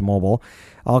Boost Mobile.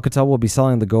 Alcatel will be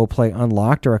selling the Go Play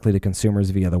Unlocked directly to consumers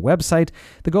via the website.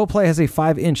 The Go Play has a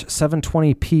 5-inch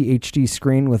 720p HD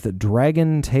screen with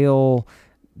Dragon Trail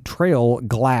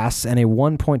glass and a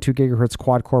 1.2 gigahertz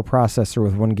quad-core processor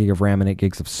with 1 gig of RAM and 8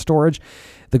 gigs of storage.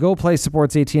 The Go Play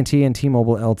supports AT&T and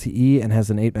T-Mobile LTE and has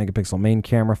an 8-megapixel main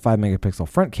camera, 5-megapixel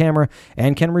front camera,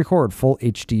 and can record full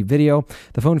HD video.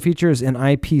 The phone features an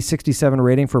IP67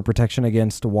 rating for protection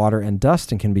against water and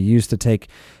dust and can be used to take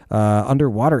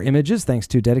underwater images thanks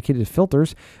to dedicated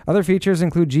filters. Other features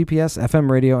include GPS, FM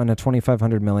radio, and a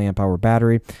 2500 milliamp hour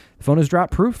battery. The phone is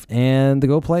drop-proof, and the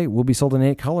Go Play will be sold in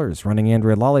 8 colors, running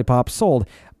Android Lollipop, sold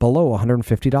below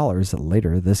 $150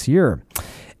 later this year.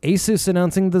 Asus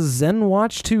announcing the Zen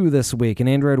Watch 2 this week, an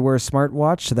Android Wear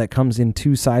smartwatch that comes in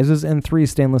 2 sizes and 3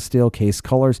 stainless steel case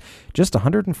colors, just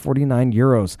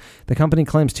 €149. The company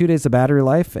claims 2 days of battery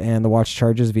life, and the watch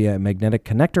charges via a magnetic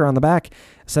connector on the back.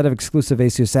 A set of exclusive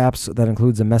Asus apps that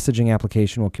includes a messaging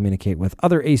application will communicate with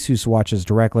other Asus watches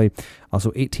directly.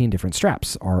 Also, 18 different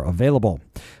straps are available.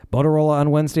 Motorola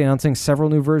on Wednesday announcing several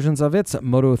new versions of its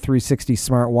Moto 360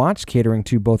 smartwatch, catering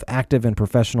to both active and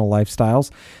professional lifestyles.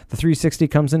 The 360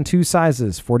 comes in 2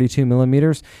 sizes,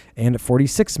 42mm and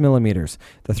 46mm.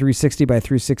 The 360 by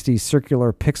 360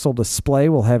 circular pixel display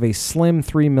will have a slim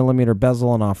 3mm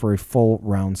bezel and offer a full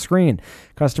round screen.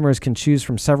 Customers can choose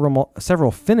from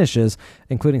several finishes,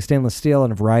 including stainless steel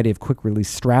and a variety of quick-release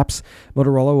straps.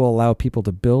 Motorola will allow people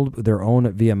to build their own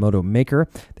via Moto Maker.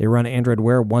 They run Android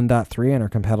Wear 1.3 and are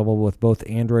compatible with both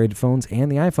Android phones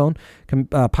and the iPhone.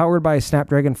 Powered by a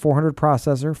Snapdragon 400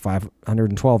 processor,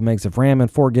 512 megs of RAM,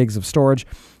 and 4 gigs of storage.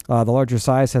 The larger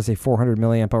size has a 400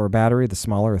 milliamp hour battery, the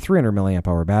smaller a 300 milliamp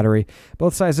hour battery.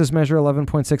 Both sizes measure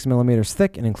 11.6 millimeters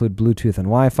thick and include Bluetooth and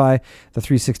Wi-Fi. The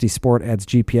 360 Sport adds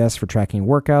GPS for tracking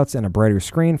workouts and a brighter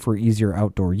screen for easier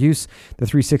outdoor use. The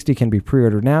 360 can be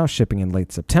pre-ordered now, shipping in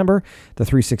late September. The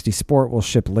 360 Sport will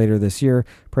ship later this year.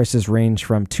 Prices range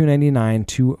from $299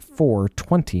 to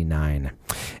 $429.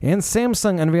 And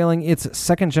Samsung unveiling its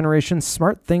second-generation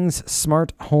SmartThings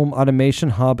Smart Home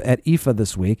Automation Hub at IFA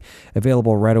this week,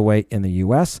 available right away in the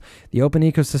U.S. The open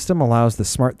ecosystem allows the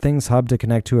SmartThings Hub to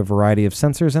connect to a variety of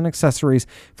sensors and accessories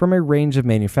from a range of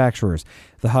manufacturers.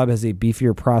 The hub has a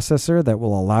beefier processor that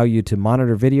will allow you to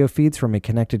monitor video feeds from a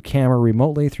connected camera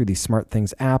remotely through the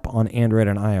SmartThings app on Android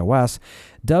and iOS.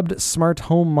 Dubbed Smart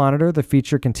Home Monitor, the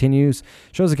feature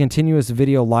shows a continuous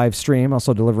video live stream,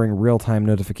 also delivering real-time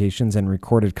notifications and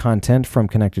recorded content from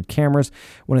connected cameras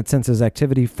when it senses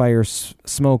activity, fire,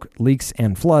 smoke, leaks,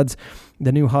 and floods.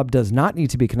 The new hub does not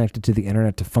need to be connected to the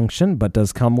internet to function, but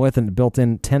does come with a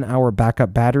built-in 10-hour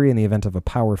backup battery in the event of a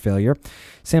power failure.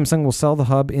 Samsung will sell the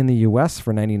hub in the U.S.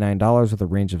 for $99 with a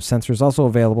range of sensors, also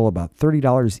available about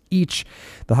 $30 each.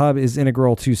 The hub is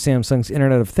integral to Samsung's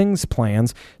Internet of Things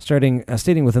plans, stating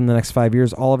within the next 5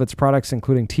 years, all of its products,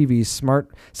 including TVs, smart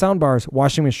soundbars,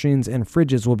 washing machines, and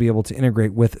fridges, will be able to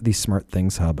integrate with the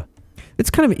SmartThings hub. It's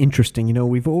kind of interesting,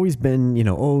 we've always been,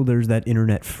 there's that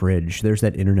internet fridge.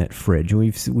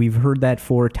 We've heard that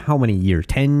for how many years?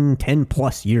 10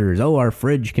 plus years. Oh, our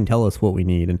fridge can tell us what we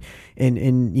need. And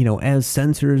as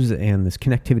sensors and this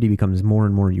connectivity becomes more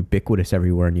and more ubiquitous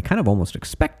everywhere, and you kind of almost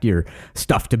expect your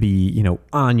stuff to be,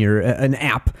 on an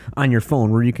app on your phone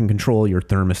where you can control your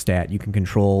thermostat, you can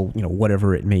control,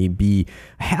 whatever it may be.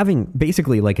 Having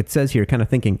basically, like it says here, kind of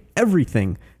thinking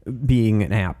everything being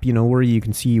an app, where you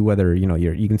can see whether,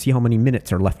 you can see how many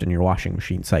minutes are left in your washing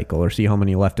machine cycle or see how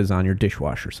many left is on your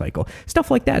dishwasher cycle. Stuff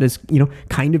like that is,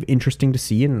 kind of interesting to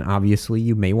see. And obviously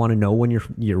you may want to know when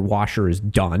your washer is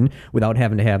done without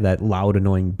having to have that loud,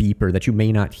 annoying beeper that you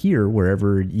may not hear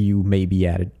wherever you may be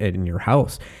at in your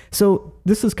house. So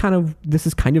this is kind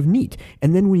of neat.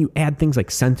 And then when you add things like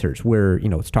sensors where,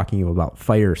 it's talking about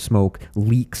fire, smoke,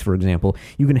 leaks, for example,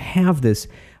 you can have this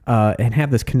and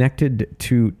have this connected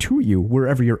to you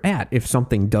wherever you're at if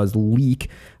something does leak.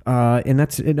 And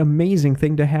that's an amazing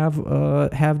thing to have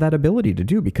that ability to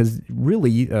do, because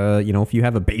really, if you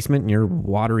have a basement and your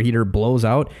water heater blows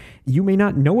out, you may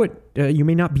not know it. You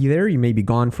may not be there. You may be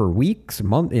gone for weeks,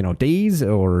 months, days,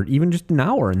 or even just an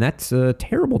hour. And that's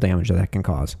terrible damage that can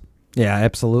cause. Yeah,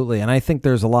 absolutely. And I think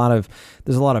there's a lot of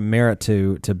merit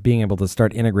to being able to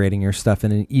start integrating your stuff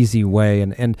in an easy way.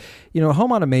 And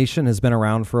home automation has been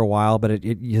around for a while, but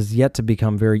it has yet to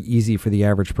become very easy for the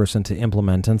average person to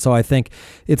implement. And so I think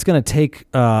it's going to take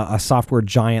a software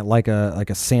giant like a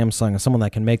Samsung, someone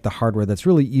that can make the hardware that's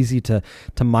really easy to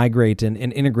migrate and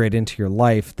integrate into your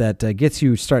life, that gets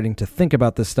you starting to think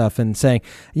about this stuff and saying,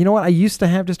 you know what, I used to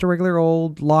have just a regular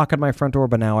old lock on my front door,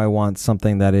 but now I want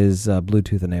something that is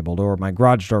Bluetooth enabled, or my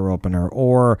garage door opener,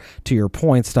 or, to your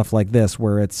point, stuff like this,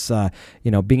 where it's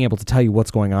being able to tell you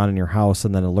what's going on in your house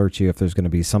and then alert you if there's going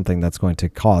to be something that's going to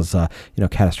cause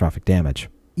catastrophic damage.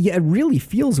 Yeah, it really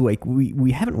feels like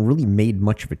we haven't really made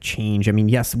much of a change. I mean,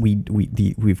 yes,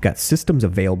 we've got systems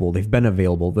available. They've been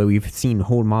available, though we've seen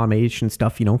home automation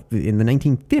stuff, in the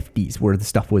 1950s where the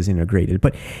stuff was integrated,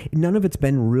 but none of it's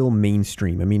been real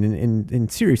mainstream. I mean,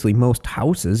 and seriously, most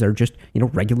houses are just,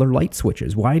 regular light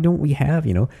switches. Why don't we have,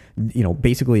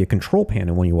 basically a control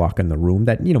panel when you walk in the room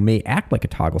that, may act like a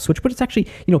toggle switch, but it's actually,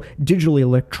 digitally,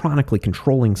 electronically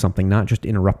controlling something, not just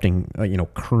interrupting,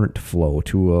 current flow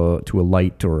to a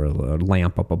light or a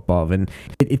lamp up above. And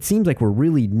it seems like we're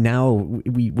really now,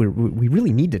 we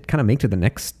really need to kind of make to the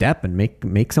next step and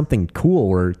make something cool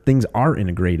where things are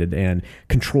integrated and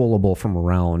controllable from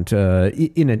around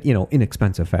in an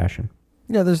inexpensive fashion.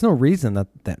 Yeah, there's no reason that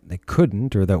they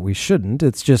couldn't or that we shouldn't.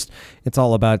 It's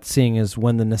all about seeing is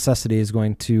when the necessity is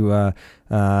going to,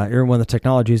 or when the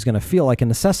technology is going to feel like a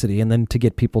necessity, and then to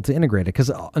get people to integrate it.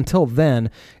 Because until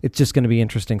then, it's just going to be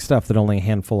interesting stuff that only a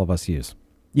handful of us use.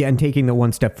 Yeah, and taking that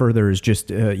one step further is just,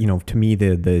 to me,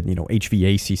 the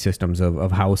HVAC systems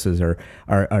of houses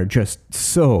are just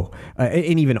so,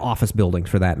 and even office buildings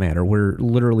for that matter, where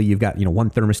literally you've got, one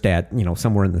thermostat,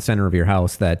 somewhere in the center of your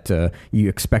house that you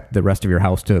expect the rest of your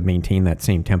house to maintain that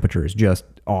same temperature is just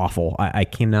awful. I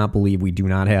cannot believe we do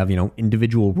not have,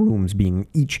 individual rooms being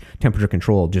each temperature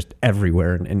controlled just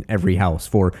everywhere in every house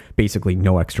for basically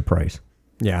no extra price.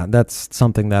 Yeah, that's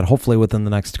something that hopefully within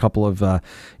the next couple of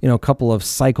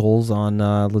cycles on,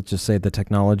 let's just say the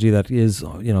technology that is,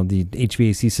 the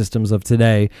HVAC systems of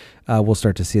today, we'll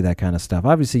start to see that kind of stuff.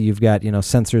 Obviously, you've got,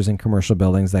 sensors in commercial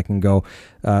buildings that can go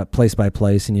place by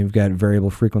place, and you've got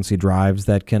variable frequency drives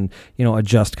that can,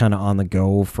 adjust kind of on the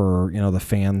go for, the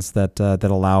fans that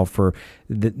allow for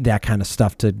that kind of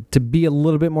stuff to be a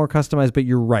little bit more customized. But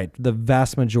you're right. The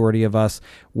vast majority of us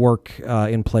work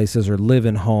in places or live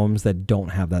in homes that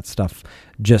don't have that stuff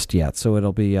just yet. So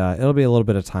it'll be a little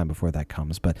bit of time before that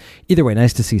comes. But either way,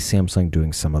 nice to see Samsung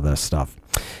doing some of this stuff.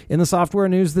 In the software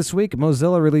news this week,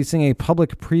 Mozilla releasing a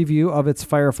public preview of its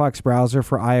Firefox browser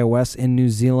for iOS in New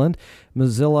Zealand.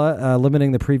 Mozilla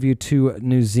limiting the preview to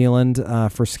New Zealand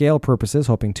for scale purposes,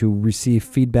 hoping to receive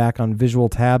feedback on visual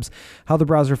tabs, how the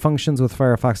browser functions with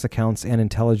Firefox accounts, and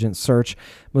intelligent search.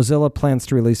 Mozilla plans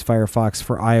to release Firefox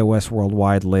for iOS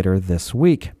worldwide later this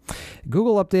week.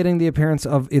 Google updating the appearance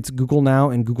of its Google Now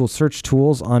and Google Search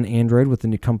tools on Android with the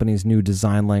new company's new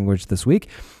design language this week.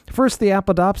 First, the app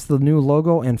adopts the new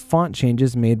logo and font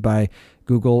changes made by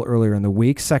Google earlier in the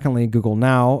week. Secondly, Google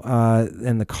Now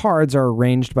and the cards are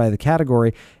arranged by the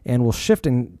category and will shift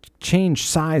and change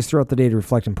size throughout the day to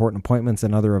reflect important appointments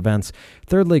and other events.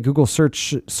 Thirdly, Google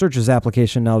Search's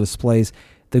application now displays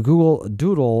the Google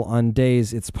Doodle on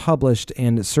days it's published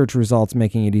and search results,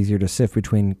 making it easier to sift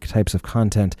between types of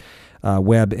content,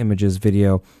 web, images,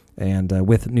 video, and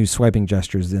with new swiping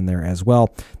gestures in there as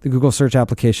well. The Google Search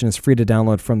application is free to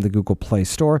download from the Google Play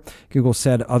Store. Google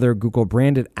said other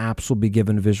Google-branded apps will be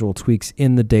given visual tweaks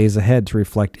in the days ahead to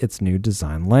reflect its new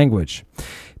design language.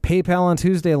 PayPal on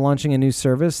Tuesday launching a new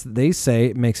service they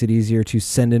say makes it easier to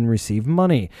send and receive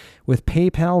money. With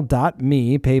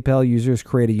PayPal.me, PayPal users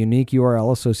create a unique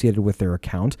URL associated with their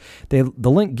account. The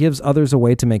link gives others a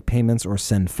way to make payments or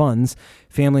send funds.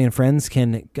 Family and friends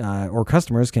or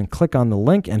customers can click on the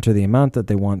link, enter the amount that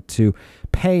they want to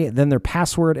pay, then their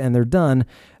password, and they're done.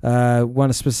 Want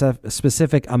a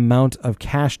specific amount of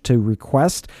cash to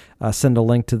request, send a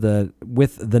link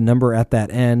with the number at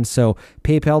that end. So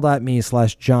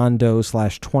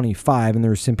paypal.me/johndoe/25, and the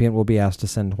recipient will be asked to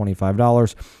send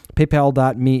 $25.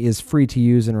 PayPal.me is free to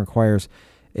use and requires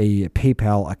a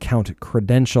PayPal account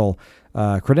credentials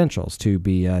to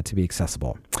be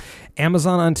accessible.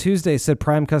 Amazon on Tuesday said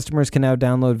Prime customers can now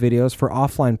download videos for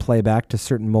offline playback to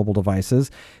certain mobile devices.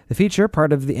 The feature,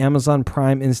 part of the Amazon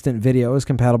Prime Instant Video, is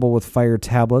compatible with Fire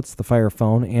tablets, the Fire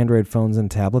phone, Android phones and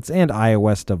tablets, and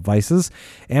iOS devices.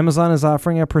 Amazon is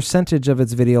offering a percentage of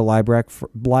its video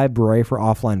library for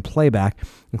offline playback,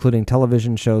 including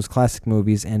television shows, classic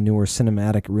movies, and newer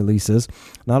cinematic releases.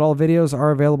 Not all videos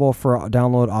are available for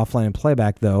download offline and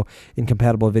playback, though.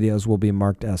 Incompatible videos will be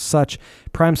marked as such.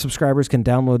 Prime subscribers can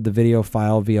download the video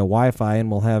file via Wi-Fi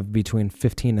and will have between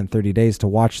 15 and 30 days to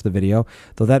watch the video,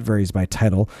 though that varies by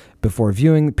title. Before the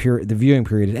viewing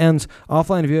period ends,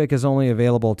 offline viewing is only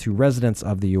available to residents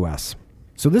of the U.S.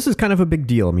 So this is kind of a big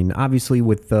deal. I mean, obviously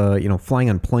with, flying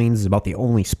on planes is about the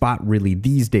only spot really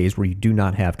these days where you do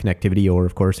not have connectivity, or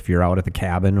of course, if you're out at the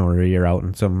cabin or you're out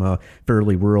in some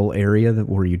fairly rural area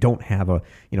where you don't have a,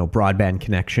 broadband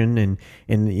connection.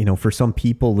 And for some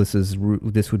people,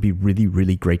 this would be really,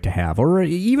 really great to have. Or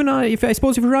even if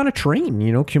you're on a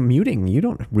train, commuting, you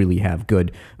don't really have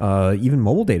good, even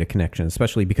mobile data connection,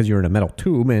 especially because you're in a metal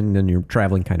tube and then you're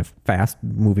traveling kind of fast,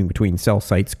 moving between cell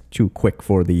sites too quick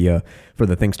for the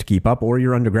things to keep up, or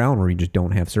you're underground where you just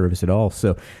don't have service at all.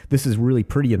 So this is really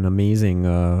pretty an amazing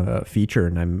feature,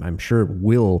 and I'm sure it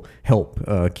will help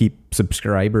keep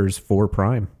subscribers for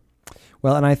Prime.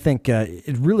 Well, and I think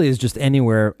it really is just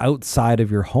anywhere outside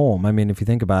of your home. I mean, if you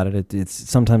think about it, it's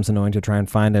sometimes annoying to try and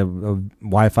find a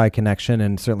Wi-Fi connection,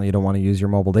 and certainly you don't want to use your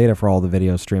mobile data for all the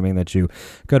video streaming that you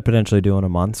could potentially do in a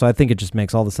month. So I think it just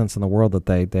makes all the sense in the world that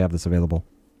they have this available.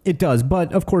 It does,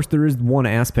 but of course there is one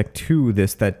aspect to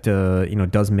this that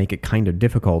does make it kind of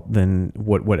difficult. Then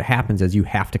what happens is you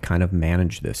have to kind of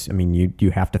manage this. I mean,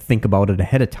 you have to think about it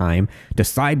ahead of time,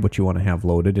 decide what you want to have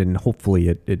loaded, and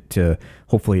hopefully it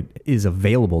is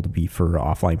available to be for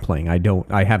offline playing.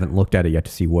 I haven't looked at it yet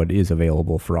to see what is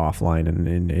available for offline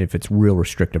and if it's real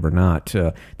restrictive or not.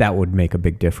 That would make a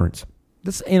big difference.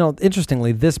 This,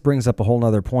 interestingly, this brings up a whole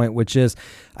nother point, which is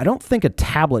I don't think a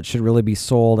tablet should really be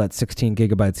sold at 16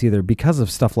 gigabytes either because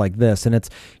of stuff like this. And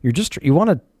you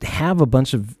want to have a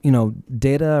bunch of,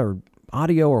 data or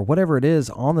audio or whatever it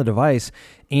is on the device,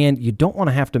 and you don't want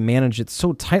to have to manage it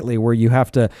so tightly where you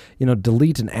have to,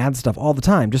 delete and add stuff all the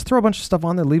time. Just throw a bunch of stuff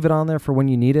on there, leave it on there for when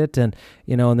you need it, and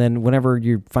and then whenever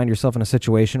you find yourself in a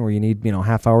situation where you need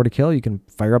half hour to kill, you can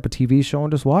fire up a TV show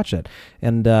and just watch it.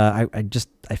 And I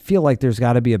feel like there's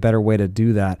got to be a better way to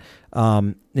do that.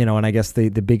 And I guess the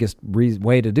biggest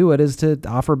way to do it is to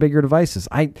offer bigger devices.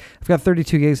 I've got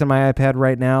 32 gigs on my iPad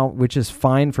right now, which is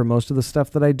fine for most of the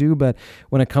stuff that I do. But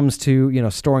when it comes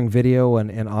to, storing video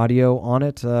and audio on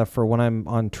it for when I'm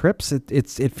on trips,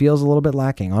 it feels a little bit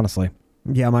lacking, honestly.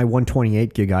 Yeah, my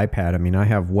 128 gig iPad, I mean, I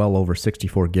have well over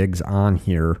 64 gigs on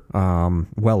here,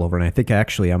 well over, and I think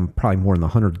actually I'm probably more in the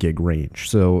 100 gig range.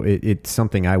 So it's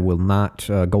something I will not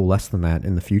go less than that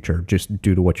in the future, just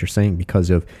due to what you're saying,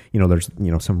 because of, there's,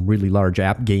 some really large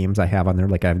app games I have on there.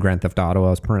 Like I have Grand Theft Auto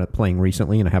I was playing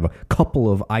recently, and I have a couple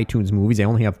of iTunes movies. I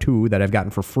only have 2 that I've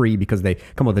gotten for free because they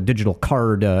come with a digital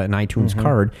card, an iTunes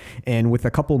card. And with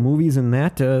a couple of movies in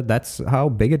that, that's how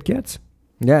big it gets.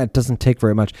 Yeah, it doesn't take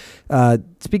very much.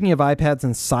 Speaking of iPads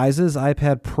and sizes,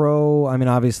 iPad Pro, I mean,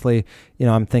 obviously,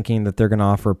 I'm thinking that they're going to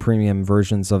offer premium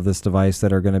versions of this device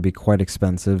that are going to be quite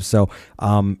expensive. So,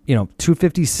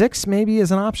 256 maybe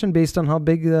is an option based on how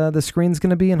big the screen's going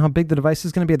to be and how big the device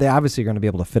is going to be. They obviously are going to be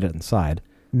able to fit it inside.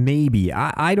 Maybe.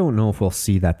 I don't know if we'll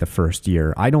see that the first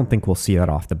year. I don't think we'll see that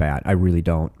off the bat. I really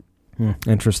don't.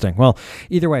 Interesting. Well,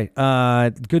 either way,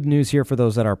 good news here for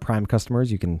those that are Prime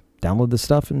customers. You can download this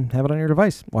stuff and have it on your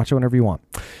device. Watch it whenever you want.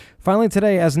 Finally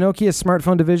today, as Nokia's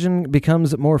smartphone division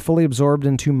becomes more fully absorbed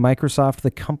into Microsoft,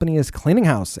 the company is cleaning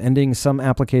house, ending some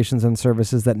applications and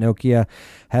services that Nokia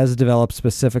has developed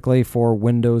specifically for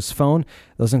Windows Phone.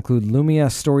 Those include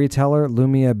Lumia Storyteller,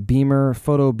 Lumia Beamer,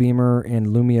 Photo Beamer, and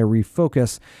Lumia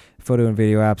Refocus. Photo and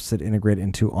video apps that integrate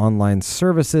into online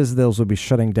services. Those will be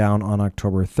shutting down on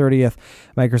October 30th.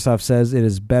 Microsoft says it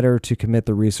is better to commit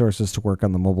the resources to work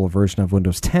on the mobile version of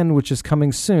Windows 10, which is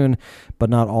coming soon,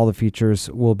 but not all the features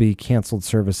will be canceled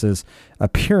services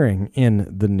appearing in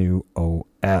the new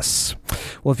OS.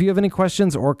 Well, if you have any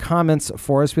questions or comments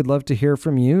for us, we'd love to hear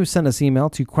from you. Send us email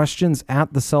to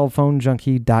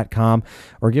questions@thecellphonejunkie.com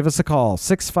or give us a call,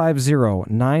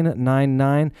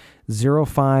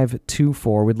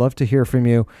 650-999-0524. We'd love to hear from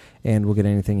you, and we'll get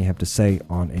anything you have to say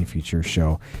on a future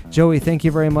show. Joey, thank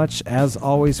you very much, as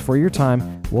always, for your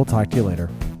time. We'll talk to you later.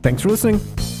 Thanks for listening.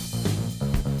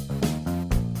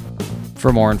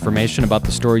 For more information about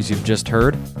the stories you've just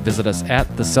heard, visit us at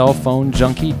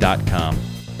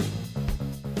thecellphonejunkie.com.